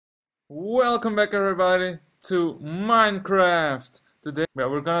Welcome back everybody to Minecraft. Today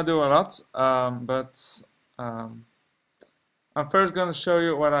we're gonna do a lot, but I'm first gonna show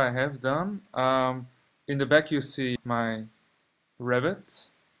you what I have done. In the back you see my rabbit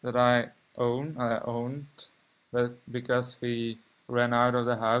that I owned, but because he ran out of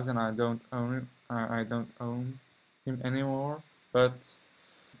the house and I don't own him anymore. But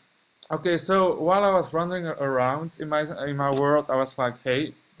okay, so while I was wandering around in my world, I was like,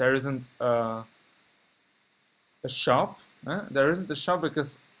 hey, there isn't a shop. There isn't a shop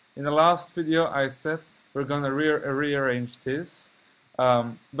because in the last video I said we're gonna rearrange this,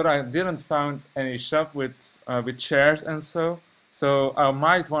 but I didn't find any shop with chairs and so I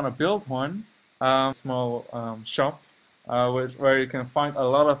might want to build one small shop where you can find a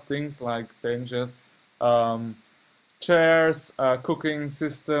lot of things like benches, chairs, cooking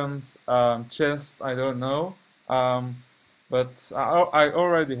systems, chests, I don't know. But I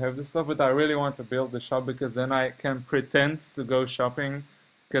already have the stuff, but I really want to build the shop because then I can pretend to go shopping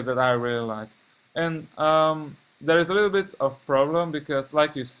because that I really like. And there is a little bit of problem because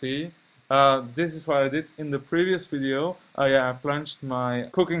like you see, this is what I did in the previous video. Yeah, I plunged my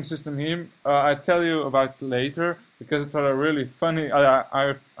cooking system here. I tell you about it later because it was a really funny,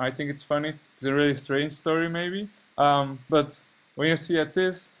 I think it's funny. It's a really strange story maybe. But when you see at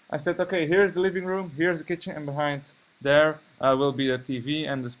this, I said, okay, here's the living room, here's the kitchen, and behind there will be the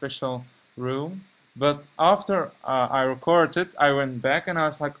TV and the special room. But after I recorded, I went back and I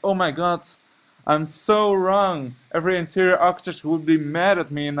was like, oh my god, I'm so wrong. Every interior architect would be mad at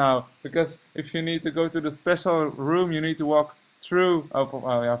me now. Because if you need to go to the special room, you need to walk through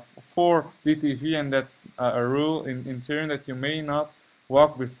for the TV, and that's a rule in interior that you may not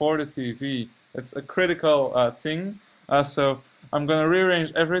walk before the TV. It's a critical thing. So I'm gonna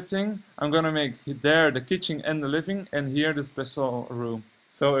rearrange everything. I'm gonna make there the kitchen and the living, and here the special room.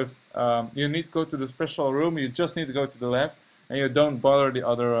 So if you need to go to the special room, you just need to go to the left, and you don't bother the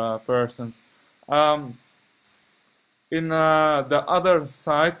other persons. In the other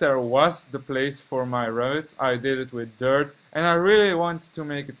side there was the place for my rabbit. I did it with dirt, and I really want to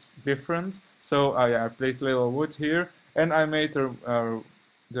make it different. So I placed a little wood here, and I made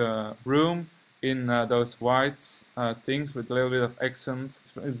the room in those white things with a little bit of accent.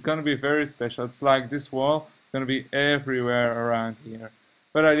 It's gonna be very special. It's like this wall gonna be everywhere around here,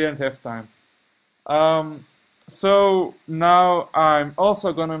 but I didn't have time. So now I'm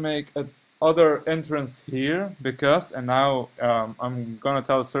also gonna make a other entrance here because, and now I'm gonna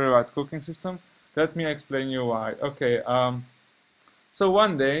tell a story about cooking system. Let me explain you why. Okay, so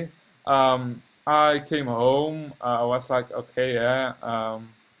one day I came home. I was like, okay, yeah.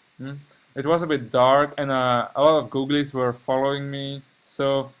 It was a bit dark and a lot of googlies were following me.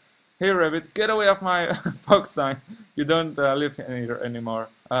 So, hey rabbit, get away off my box sign. You don't live here anymore.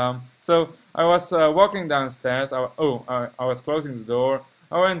 So I was walking downstairs. I was closing the door.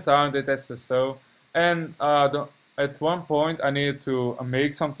 I went down, did SSO, and at one point I needed to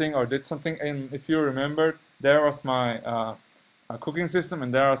make something or did something. And if you remember, there was my cooking system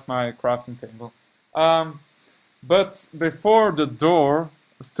and there was my crafting table. But before the door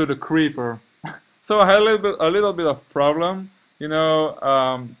to the creeper. So I had a little bit of problem, you know.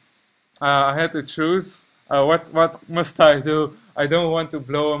 I had to choose what must I do. I don't want to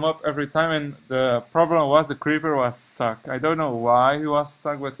blow him up every time, and the problem was the creeper was stuck. I don't know why he was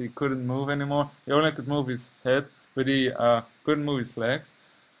stuck, but he couldn't move anymore. He only could move his head, but he couldn't move his legs.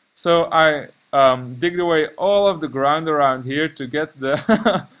 So I digged away all of the ground around here to get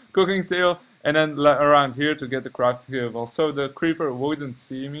the cooking table, and then around here to get the crafting table, so the creeper wouldn't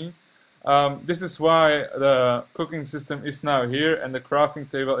see me. This is why the cooking system is now here, and the crafting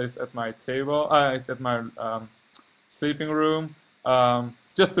table is at my table. It's at my sleeping room,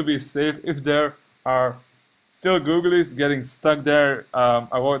 just to be safe. If there are still googlies getting stuck there,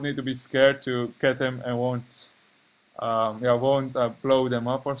 I won't need to be scared to get them and won't blow them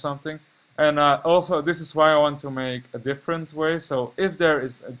up or something. And also, this is why I want to make a different way. So if there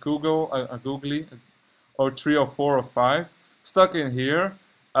is a googly, or 3 or 4 or 5 stuck in here,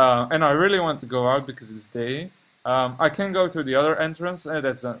 and I really want to go out because it's day, I can go to the other entrance, and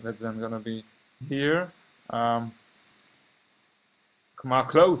that's then gonna be here. Come on,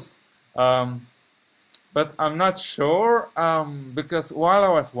 close. But I'm not sure because while I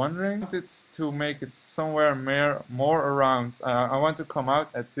was wondering, it's to make it somewhere more around. I want to come out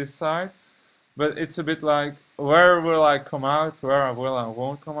at this side. But it's a bit like, where will I come out, where I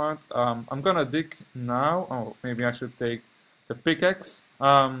won't come out. I'm gonna dig now. Oh, maybe I should take the pickaxe.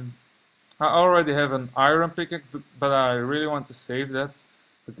 I already have an iron pickaxe, but I really want to save that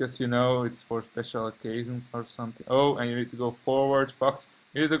because, you know, it's for special occasions or something. Oh, and you need to go forward, fox.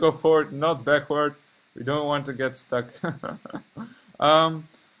 You need to go forward, not backward. We don't want to get stuck. um,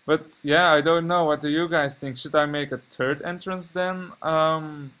 but yeah, I don't know. What do you guys think? Should I make a third entrance then?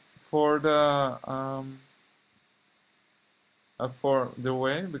 For the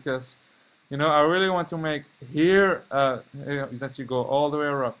way, because you know I really want to make here that you go all the way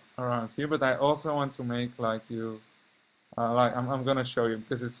around here, but I also want to make like you like I'm gonna show you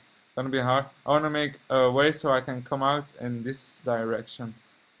because it's gonna be hard. I want to make a way so I can come out in this direction.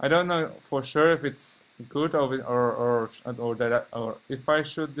 I don't know for sure if it's good or that or if I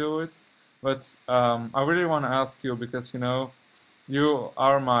should do it, but I really want to ask you because you know you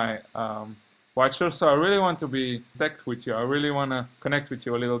are my watcher, so I really want to be connect with you. I really want to connect with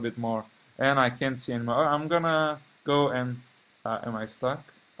you a little bit more, and I can't see anymore. Oh, I'm gonna go and am I stuck?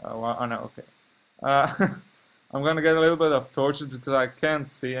 Well, oh no, okay. I'm gonna get a little bit of torches because I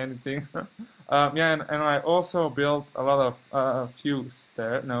can't see anything. Yeah, and I also built a lot of a few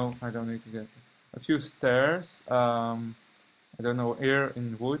stairs. No, I don't need to get a few stairs. I don't know, here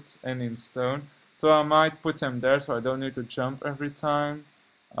in wood and in stone. So I might put them there so I don't need to jump every time.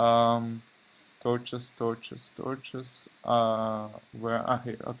 Torches, torches, torches. Where? Ah,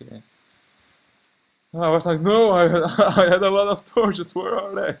 here. Okay. I was like, no, I had a lot of torches. Where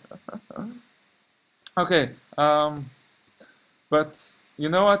are they? Okay. But you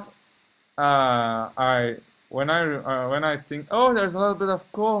know what? I when I think, oh, there's a little bit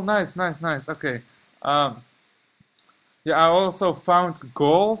of coal. Nice, nice, nice. Okay. Yeah, I also found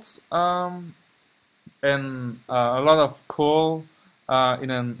gold and a lot of coal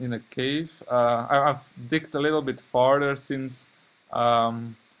in a cave. I've digged a little bit farther since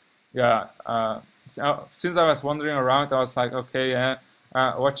yeah since I was wandering around. I was like, okay, yeah,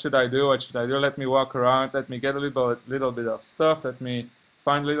 what should I do? What should I do? Let me walk around. Let me get a little bit of stuff. Let me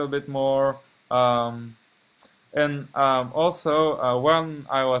find a little bit more. And also, when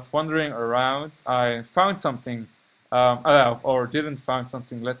I was wandering around, I found something, or didn't find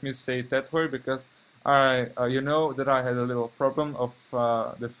something. Let me say it that way, because you know that I had a little problem of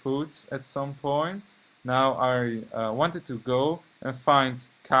the food at some point. Now I wanted to go and find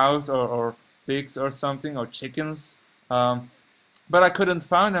cows or pigs or something or chickens, but I couldn't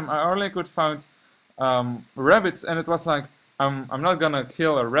find them. I only could find rabbits, and it was like I'm not gonna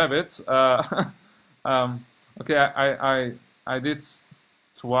kill a rabbit. Okay, I did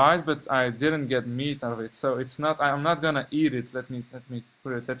twice, but I didn't get meat out of it, so it's not. I'm not gonna eat it. Let me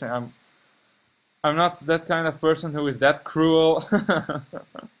put it that way. I'm not that kind of person who is that cruel.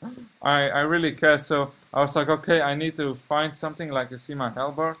 I really care. So I was like, okay, I need to find something. Like you see my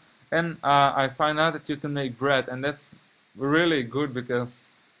health bar, and I find out that you can make bread, and that's really good because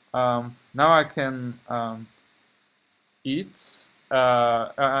now I can eat,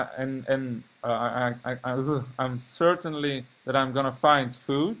 I'm certainly that I'm gonna find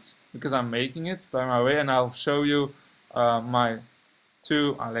food because I'm making it by my way, and I'll show you my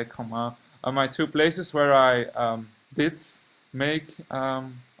my two places where I did make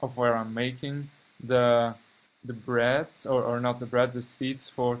of where I'm making the bread, or not the bread, the seeds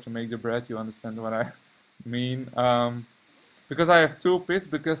for to make the bread. You understand what I mean? Because I have two pits,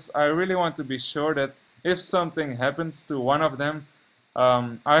 because I really want to be sure that if something happens to one of them,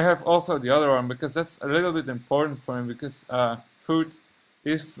 I have also the other one, because that's a little bit important for me, because food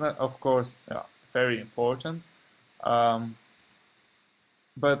is, of course, very important.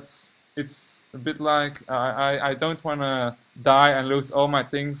 But it's a bit like I don't want to die and lose all my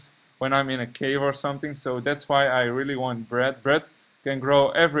things when I'm in a cave or something, so that's why I really want bread. Bread can grow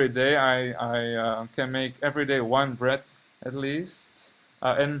every day. I can make every day one bread at least,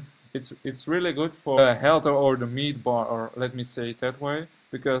 and it's really good for the health or the meat bar, or let me say it that way,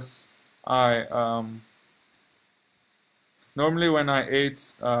 because I normally when I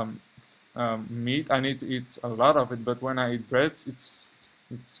eat meat, I need to eat a lot of it, but when I eat bread, it's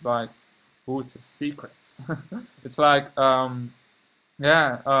like, oh, it's a secret. It's like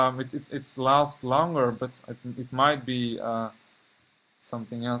yeah, it's lasts longer, but it might be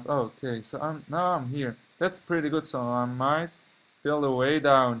something else. Oh, okay, so now I'm here. That's pretty good. So I might build a way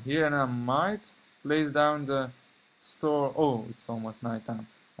down here, and I might place down the store. Oh, it's almost nighttime.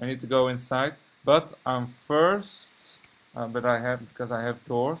 I need to go inside, but I'm first. But because I have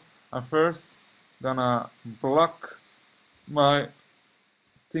doors. I'm first gonna block my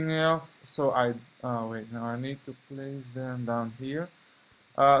thingy off. So wait. Now I need to place them down here.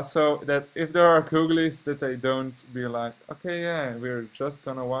 So that if there are googlies, that they don't be like, okay, yeah, we're just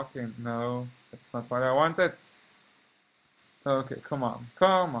gonna walk in. No, that's not what I wanted. Okay, come on,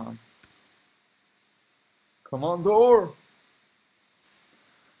 come on. Come on, door!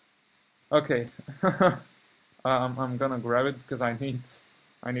 Okay. I'm gonna grab it because I need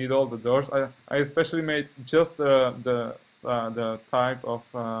I need all the doors. I especially made just the type of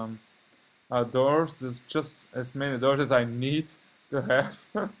doors. There's just as many doors as I need to have.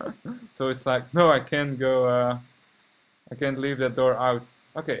 So it's like, no, I can't go. I can't leave that door out.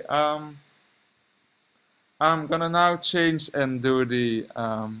 Okay. I'm gonna now change and do the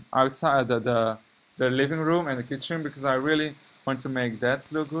outside the living room and the kitchen because I really want to make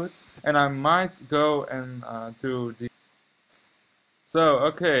that look good. And I might go and do the. So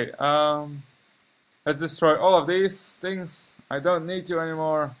okay, let's destroy all of these things. I don't need you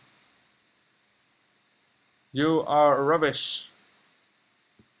anymore. You are rubbish,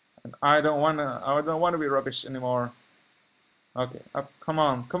 and I don't wanna be rubbish anymore. Okay, up, come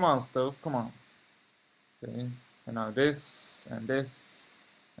on, stove, come on. Okay, and now this and this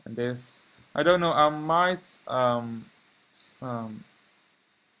and this. I don't know. I might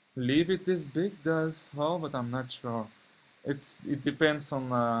leave it this big, this hole, but I'm not sure. It depends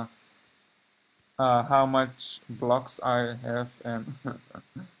on how much blocks I have and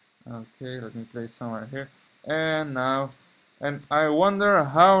okay, let me place somewhere here. And now, and I wonder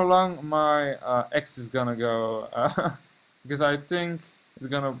how long my X is gonna go because I think it's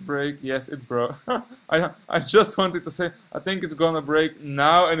gonna break. Yes, it broke. I just wanted to say I think it's gonna break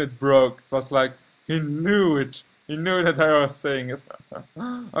now, and it broke. It was like he knew it. He knew that I was saying it.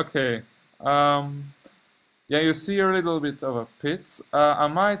 Okay. Yeah, you see a little bit of a pit. I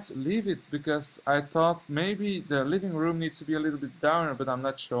might leave it because I thought maybe the living room needs to be a little bit down, but I'm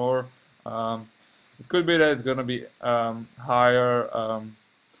not sure. It could be that it's gonna be higher,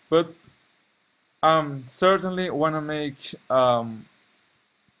 but certainly wanna make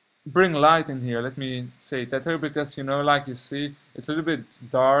bring light in here. Let me say it that way because you know, like you see, it's a little bit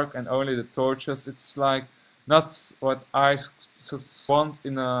dark and only the torches. It's like not what I want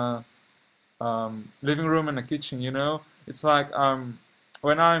in a living room and a kitchen. You know, it's like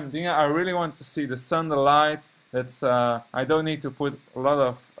when I'm doing it, I really want to see the sun, the light. That's I don't need to put a lot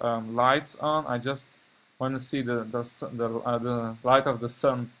of lights on. I just want to see the light of the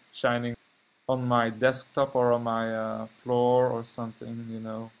sun shining on my desktop or on my floor or something. You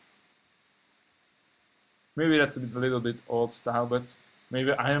know, maybe that's a little bit old style, but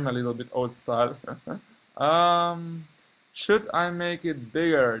maybe I am a little bit old style. Should I make it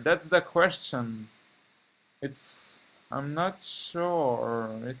bigger? That's the question. I'm not sure.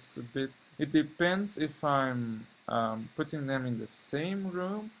 It's a bit. It depends if I'm putting them in the same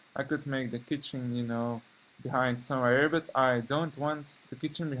room. I could make the kitchen, you know, behind somewhere, but I don't want the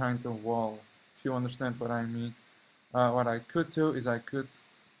kitchen behind the wall. If you understand what I mean. What I could do is I could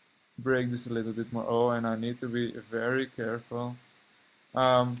break this a little bit more. Oh, and I need to be very careful.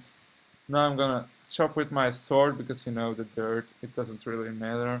 Now I'm gonna chop with my sword because you know the dirt. It doesn't really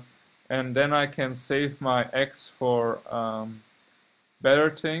matter. And then I can save my X for better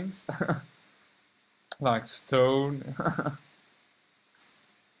things like stone.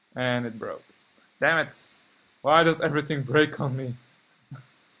 And it broke. Damn it! Why does everything break on me?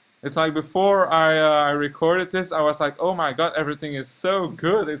 It's like before I recorded this, I was like, oh my god, everything is so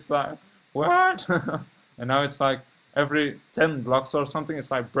good. It's like, what? And now it's like every 10 blocks or something,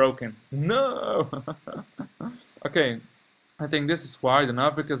 it's like broken. No! Okay, I think this is wide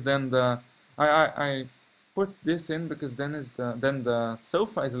enough because then I put this in because then the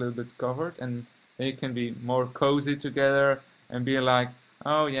sofa is a little bit covered and then you can be more cozy together and be like,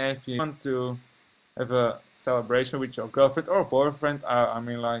 oh yeah, if you want to have a celebration with your girlfriend or boyfriend, I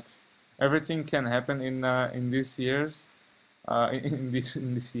mean like everything can happen in these years, in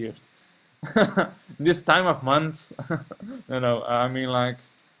these years, in this time of months. No, I mean like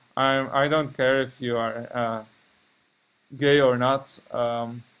I don't care if you are gay or not.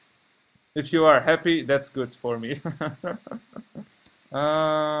 If you are happy, that's good for me.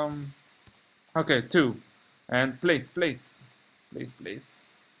 Okay, 2, and place.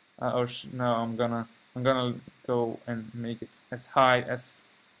 No, I'm gonna go and make it as high as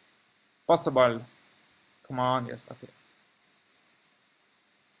possible. Come on, yes, okay.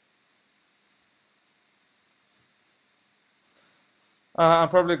 I'm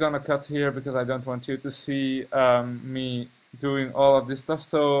probably gonna cut here because I don't want you to see me doing all of this stuff.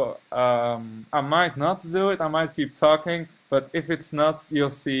 So I might not do it. I might keep talking, but if it's not, you'll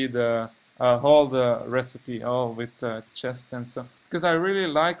see the whole the recipe all with chest and so. Because I really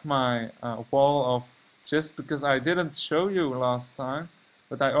like my wall of chest because I didn't show you last time,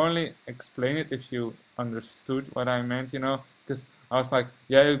 but I only explained it if you understood what I meant, you know. Because I was like,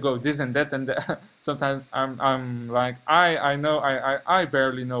 yeah, you go this and that and that. Sometimes I'm like, I know I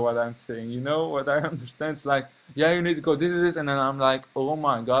barely know what I'm saying. You know what I understand? It's like, yeah, you need to go this is this, and then I'm like, oh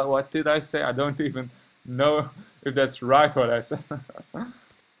my god, what did I say? I don't even know if that's right what I said.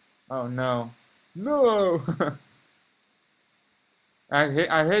 Oh no. No!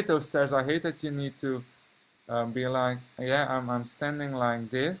 I hate those stairs. I hate that you need to be like, yeah, I'm standing like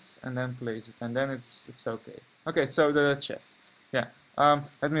this, and then place it, and then it's okay. Okay, so the chest. Yeah.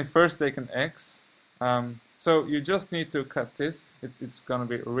 Let me first take an X. So you just need to cut this. It's gonna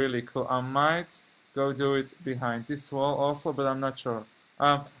be really cool. I might go do it behind this wall also, but I'm not sure.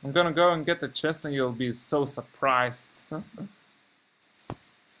 I'm gonna go and get the chest, and you'll be so surprised.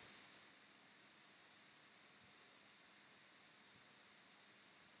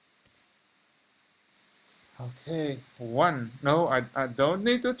 Okay, one. No, I don't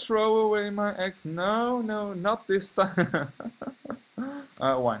need to throw away my eggs. No, no, not this time.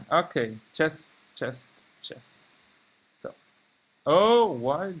 One. Okay, chest, chest, chest. So, oh,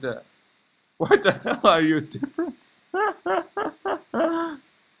 why the hell are you different?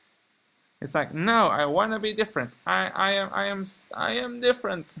 It's like, no, I wanna be different. I am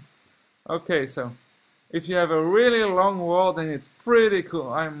different. Okay, so if you have a really long wall, then it's pretty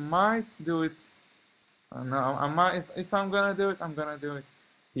cool. I might do it. No, I might. If I'm gonna do it, I'm gonna do it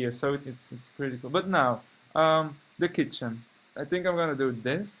here. So it's pretty cool. But now, the kitchen. I think I'm gonna do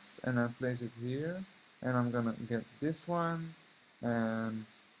this and then place it here, and I'm gonna get this one and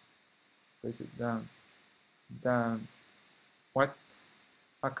place it down. Down. What?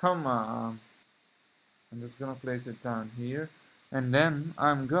 Oh, come on. I'm just gonna place it down here, and then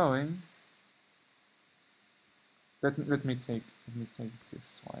I'm going. Let me take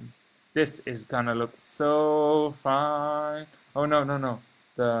this one. This is gonna look so fine. Oh no, no, no.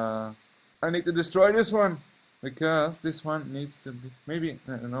 I need to destroy this one because this one needs to be, maybe,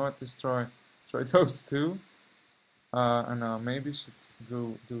 you know what, destroy those two. And maybe should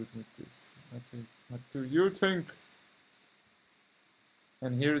go do it with this. What do you think?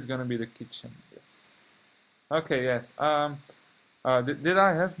 And here is gonna be the kitchen. Yes. Okay, yes. Did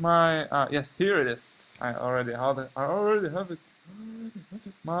I have my, yes, here it is. I already have it.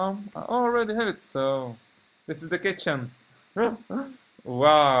 Mom, I already have it. So, this is the kitchen.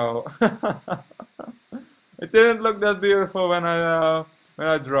 Wow. It didn't look that beautiful when I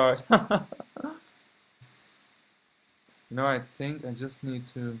draw it. You know, I think I just need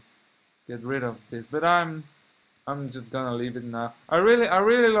to get rid of this, but I'm just gonna leave it now. I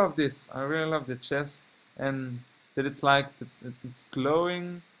really love this. I really love the chest, and that it's like it's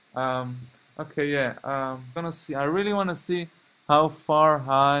glowing. Okay, yeah. Gonna see. I really wanna see how far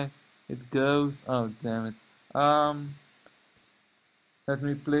high it goes. Oh, damn it. Let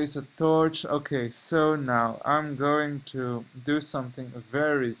me place a torch. Okay, so now I'm going to do something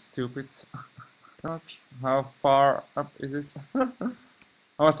very stupid. How far up is it? I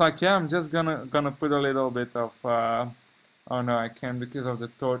was like, yeah, I'm just gonna put a little bit of. Oh no, I can't because of the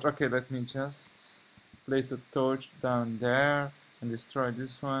torch. Okay, let me just place a torch down there and destroy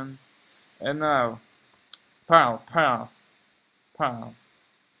this one. And now, pow, pow, pow,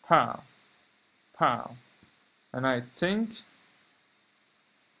 pow, pow. And I think,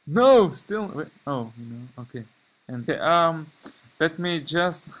 no, still, wait, oh, no, okay. And okay, let me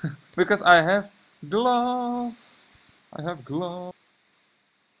just, because I have glass. Let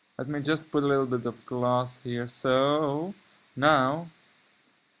me just put a little bit of glass here. So now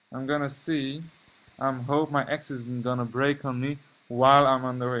I'm gonna see. Hope my axe isn't gonna break on me while I'm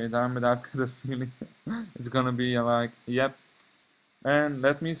on the way down, but I've got a feeling it's gonna be like, yep. And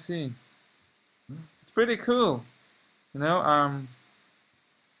let me see. It's pretty cool. You know, I'm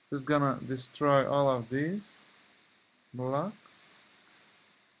just gonna destroy all of these blocks,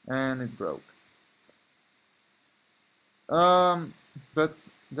 and it broke. But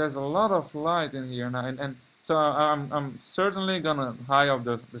there's a lot of light in here now, and so I'm certainly gonna high up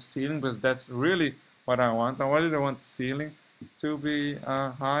the ceiling because that's really what I want. I really want the ceiling to be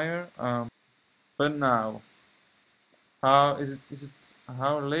higher. But now, how is it?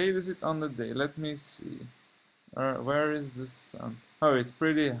 How late is it on the day? Let me see. Where is the sun? Oh, it's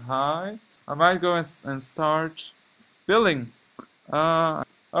pretty high. I might go and start building.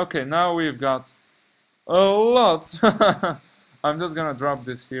 Okay, now we've got a lot. I'm just gonna drop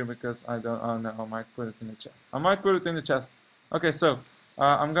this here because I don't. Oh no, I might put it in the chest. Okay, so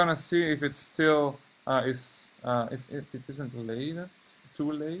I'm gonna see if it's still if it isn't late. It's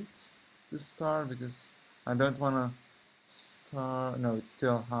too late to start because I don't wanna start. No, it's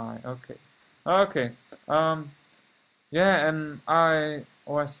still high. Okay, okay. Yeah, and I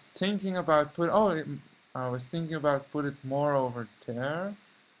was thinking about I was thinking about put it more over there.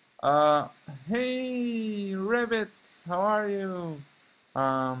 Hey, Rabbit, how are you?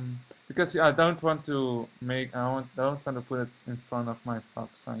 Because I don't want to don't want to put it in front of my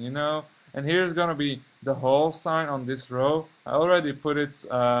fox sign, you know? And here's gonna be the whole sign on this row. I already put it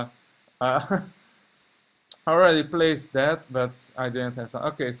I already placed that, but I didn't have time.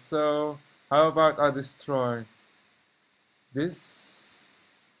 Okay, so how about I destroy this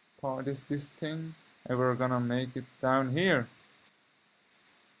part, this thing, and we're gonna make it down here.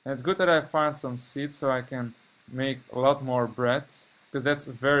 And it's good that I found some seeds so I can make a lot more bread, because that's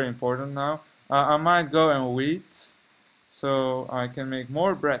very important now. I might go and wheat so I can make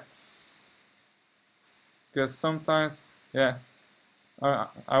more breads, because sometimes, yeah,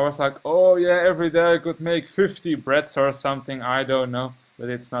 I was like, oh yeah, every day I could make 50 breads or something, I don't know, but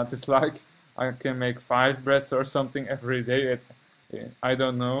it's not. It's like I can make 5 breads or something every day. I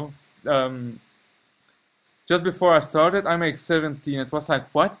don't know. Just before I started, I made 17. It was like,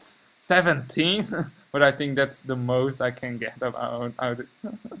 what? 17? But I think that's the most I can get out of it.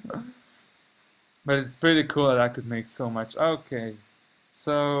 But it's pretty cool that I could make so much. Okay,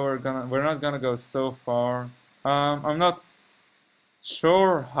 so we're not gonna go so far. I'm not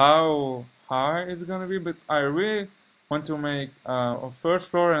sure how high it's gonna be, but I really want to make a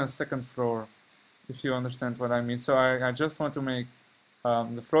first floor and a second floor, if you understand what I mean. So I just want to make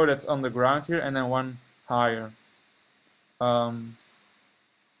the floor that's on the ground here and then one higher.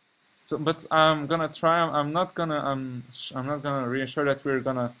 So, but I'm gonna try. I'm not gonna reassure that we're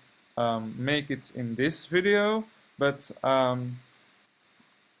gonna make it in this video, but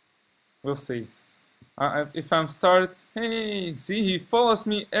we'll see. If I'm started, hey, see, he follows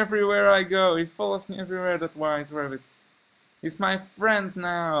me everywhere I go. He follows me everywhere. That white rabbit. He's my friend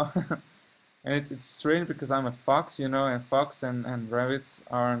now. And it's strange because I'm a fox, you know, and fox and rabbits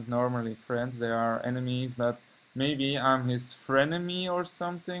aren't normally friends. They are enemies, but maybe I'm his frenemy or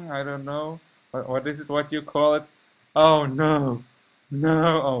something. I don't know. What is it? What you call it? Oh no,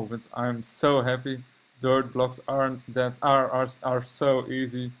 no! Oh, but I'm so happy. Dirt blocks aren't that are so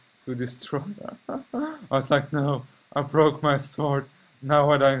easy to destroy. I was like, no, I broke my sword. Now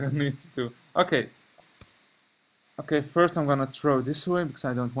what I need to do? Okay. Okay, first I'm gonna throw this away because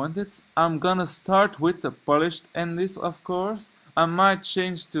I don't want it. I'm gonna start with the polished Andis, of course. I might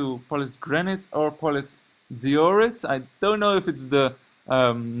change to polished granite or polished diorite. I don't know if it's the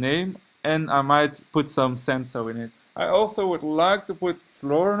name, and I might put some senso in it. I also would like to put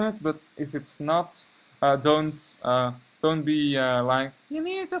floor in it, but if it's not, don't be like, you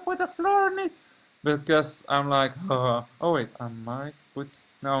need to put a floor in it, because I'm like, oh wait, I might put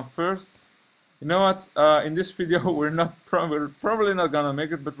now first. You know what? In this video, we're probably not gonna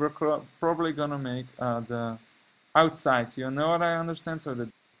make it, but we're probably gonna make the outside. You know what I understand? So that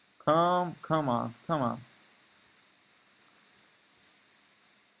come on, come on.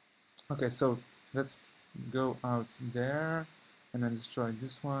 Okay, so let's go out there and then destroy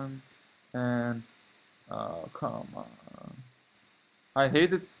this one. And come on. I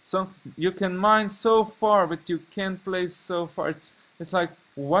hate it. So you can mine so far, but you can't place so far. It's like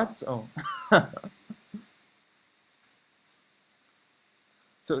what? Oh.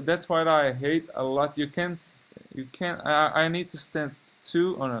 So that's what I hate a lot. You can't. I need to stand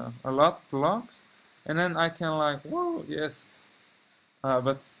two on a lot blocks, and then I can like, whoa, yes.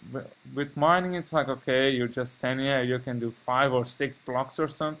 But with mining, it's like, okay, you're just standing here. You can do 5 or 6 blocks or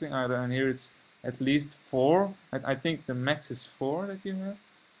something. And here it's at least 4. I think the max is 4 that you have.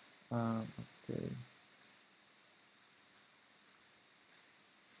 Okay.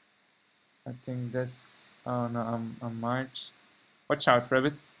 I think that's. Oh no, I'm March. Watch out,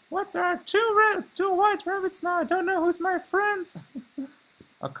 rabbit. What? There are two white rabbits now. I don't know who's my friend.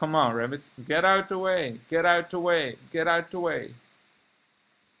 Oh, come on, rabbit. Get out the way. Get out the way. Get out the way.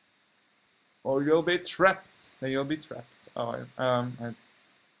 Or you'll be trapped. You'll be trapped. Oh,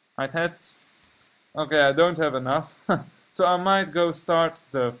 I had. Okay, I don't have enough. So I might go start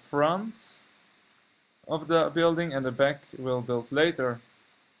the front of the building and the back will build later.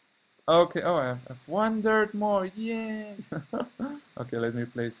 Okay, oh, I have 1 dirt more, yay! Okay, let me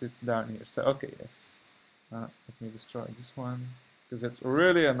place it down here. So, okay, yes. Let me destroy this one, because it's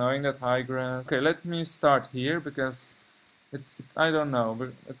really annoying, that high grass. Okay, let me start here, because it's I don't know,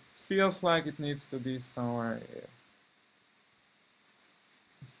 but it feels like it needs to be somewhere here.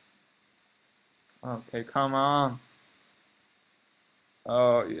 Okay, come on.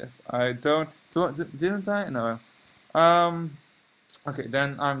 Oh, yes, I didn't I? No. Okay,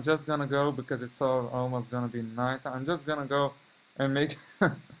 then I'm just gonna go, because it's almost gonna be night. I'm just gonna go and make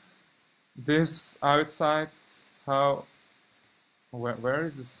this outside. Where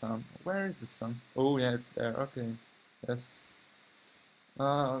is the sun? Where is the sun? Oh yeah, it's there. Okay, yes.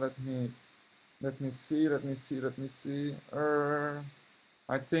 Let me see.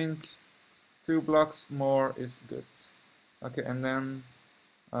 I think 2 blocks more is good. Okay, and then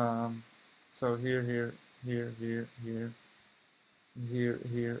so here, here,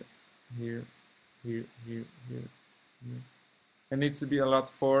 here, here, here, here, here. It needs to be a lot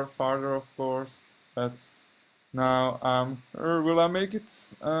farther, of course, but now, will I make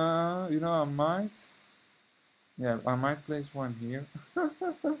it? You know, I might. Yeah, I might place one here.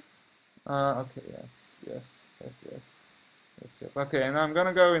 Okay, yes, yes, yes, yes, yes, yes. Okay, and I'm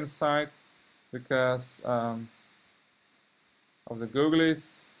gonna go inside because of the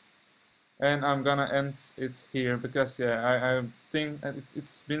googlies, and I'm gonna end it here because yeah, I think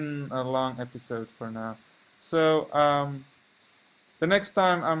it's been a long episode for now. So the next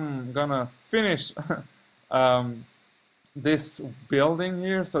time I'm gonna finish this building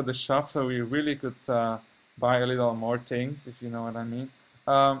here, so the shop, so we really could buy a little more things, if you know what I mean.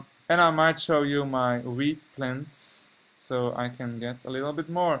 And I might show you my wheat plants, so I can get a little bit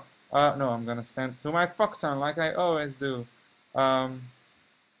more. No, I'm gonna stand to my fox sound like I always do. And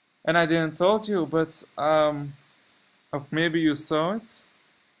I didn't told you, but maybe you saw it,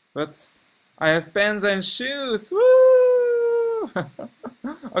 but I have pants and shoes. Woo!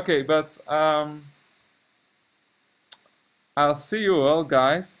 Okay, but I'll see you all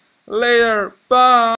guys later. Bye.